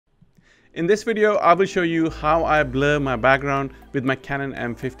In this video, I will show you how I blur my background with my Canon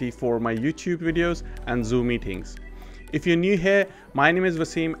M50 for my YouTube videos and Zoom meetings. If you're new here, my name is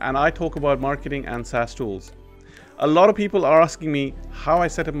Waseem and I talk about marketing and SaaS tools. A lot of people are asking me how I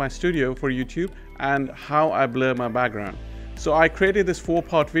set up my studio for YouTube and how I blur my background. So I created this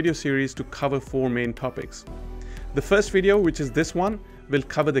 4-part video series to cover 4 main topics. The first video, which is this one, will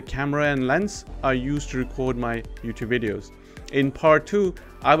cover the camera and lens I use to record my YouTube videos. In part 2,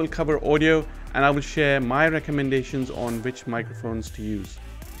 I will cover audio and I will share my recommendations on which microphones to use.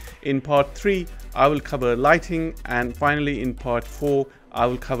 In part 3, I will cover lighting, and finally in part 4, I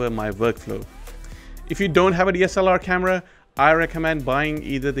will cover my workflow. If you don't have a DSLR camera, I recommend buying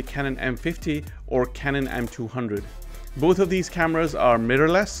either the Canon M50 or Canon M200. Both of these cameras are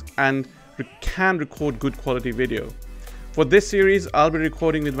mirrorless and can record good quality video. For this series, I'll be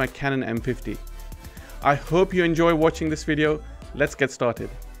recording with my Canon M50. I hope you enjoy watching this video. Let's get started.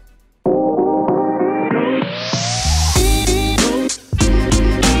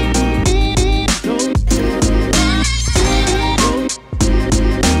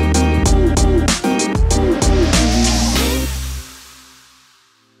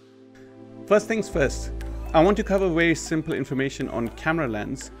 First things first, I want to cover very simple information on camera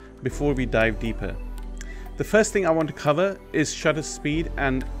lens before we dive deeper. The first thing I want to cover is shutter speed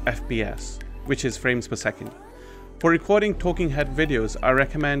and FPS, which is frames per second. For recording talking head videos, I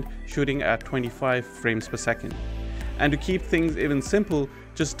recommend shooting at 25 frames per second. And to keep things even simple,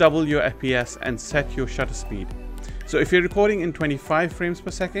 just double your FPS and set your shutter speed. So if you're recording in 25 frames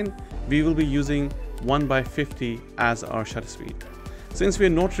per second, we will be using 1/50 as our shutter speed. Since we're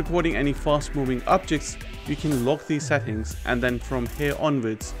not recording any fast moving objects, you can lock these settings and then from here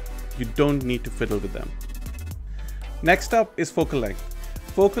onwards, you don't need to fiddle with them. Next up is focal length.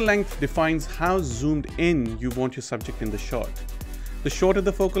 Focal length defines how zoomed in you want your subject in the shot. The shorter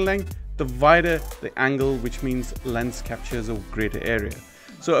the focal length, the wider the angle, which means lens captures a greater area.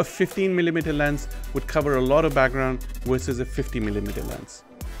 So a 15mm lens would cover a lot of background versus a 50mm lens.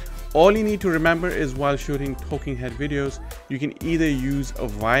 All you need to remember is while shooting talking head videos, you can either use a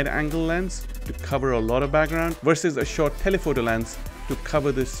wide angle lens to cover a lot of background versus a short telephoto lens to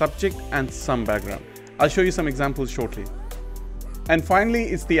cover the subject and some background. I'll show you some examples shortly. And finally,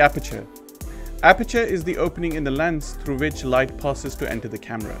 it's the aperture. Aperture is the opening in the lens through which light passes to enter the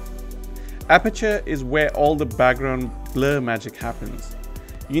camera. Aperture is where all the background blur magic happens.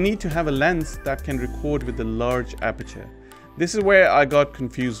 You need to have a lens that can record with a large aperture. This is where I got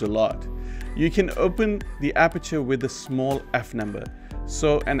confused a lot. You can open the aperture with a small f number.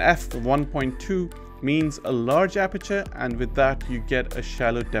 So an f1.2 means a large aperture, and with that you get a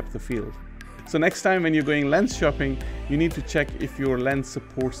shallow depth of field. So next time when you're going lens shopping, you need to check if your lens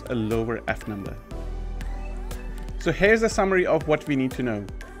supports a lower f number. So here's a summary of what we need to know.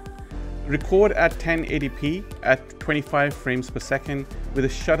 Record at 1080p at 25 frames per second with a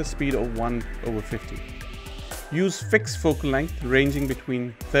shutter speed of 1/50. Use fixed focal length ranging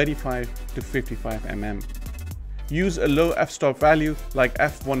between 35 to 55 mm. Use a low f-stop value like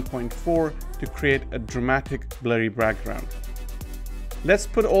f1.4 to create a dramatic blurry background. Let's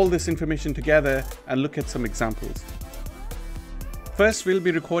put all this information together and look at some examples. First, we'll be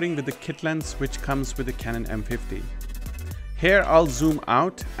recording with the kit lens which comes with the Canon M50. Here I'll zoom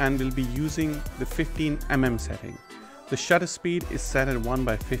out and we'll be using the 15mm setting. The shutter speed is set at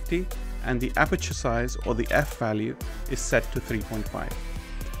 1/50 and the aperture size or the f value is set to 3.5.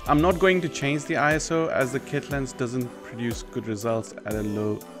 I'm not going to change the ISO as the kit lens doesn't produce good results at a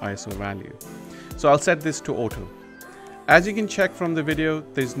low ISO value. So I'll set this to auto. As you can check from the video,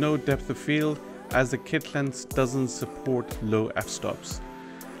 there's no depth of field as the kit lens doesn't support low f-stops.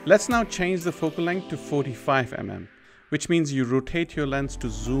 Let's now change the focal length to 45mm, which means you rotate your lens to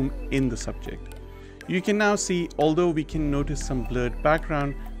zoom in the subject. You can now see, although we can notice some blurred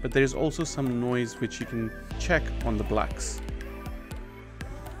background, but there is also some noise which you can check on the blacks.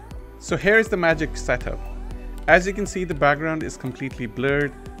 So here's the magic setup. As you can see, the background is completely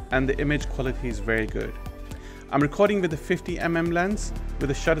blurred and the image quality is very good. I'm recording with a 50mm lens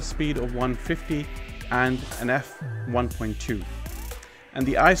with a shutter speed of 1/50 and an f1.2. And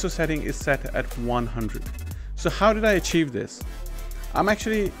the ISO setting is set at 100. So how did I achieve this? I'm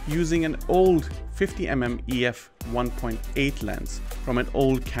actually using an old 50mm EF 1.8 lens from an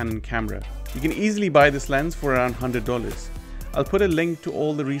old Canon camera. You can easily buy this lens for around $100. I'll put a link to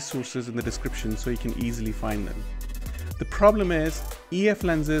all the resources in the description so you can easily find them. The problem is EF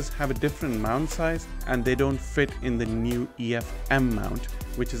lenses have a different mount size and they don't fit in the new EF-M mount,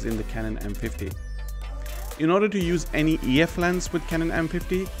 which is in the Canon M50. In order to use any EF lens with Canon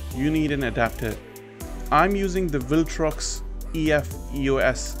M50, you need an adapter. I'm using the VILTROX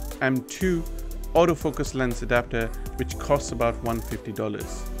EF-EOS M2 autofocus lens adapter, which costs about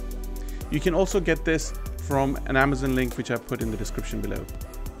 $150. You can also get this from an Amazon link which I put in the description below.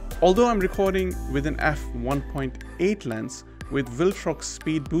 Although I'm recording with an f1.8 lens with VILTROX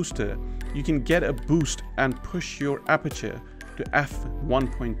speed booster, you can get a boost and push your aperture to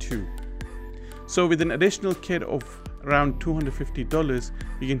f1.2. So with an additional kit of around $250,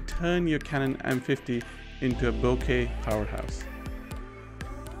 you can turn your Canon M50 into a bokeh powerhouse.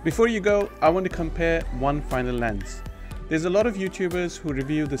 Before you go, I want to compare one final lens. There's a lot of YouTubers who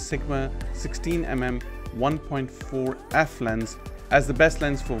review the Sigma 16mm 1.4 f lens as the best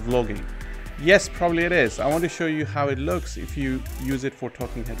lens for vlogging. Yes, probably it is. I want to show you how it looks if you use it for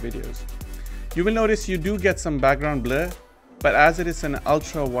talking head videos. You will notice you do get some background blur, but as it is an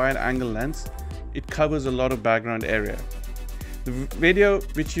ultra wide angle lens, it covers a lot of background area. The video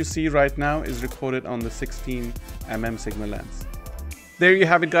which you see right now is recorded on the 16mm Sigma lens. There you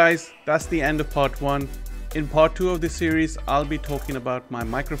have it guys, that's the end of part 1. In part 2 of this series, I'll be talking about my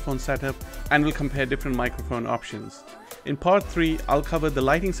microphone setup and we'll compare different microphone options. In part 3, I'll cover the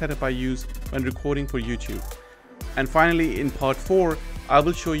lighting setup I use when recording for YouTube. And finally, in part 4, I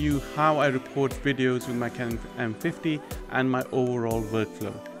will show you how I record videos with my Canon M50 and my overall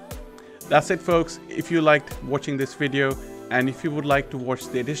workflow. That's it folks. If you liked watching this video and if you would like to watch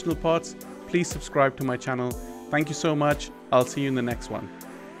the additional parts, please subscribe to my channel. Thank you so much. I'll see you in the next one.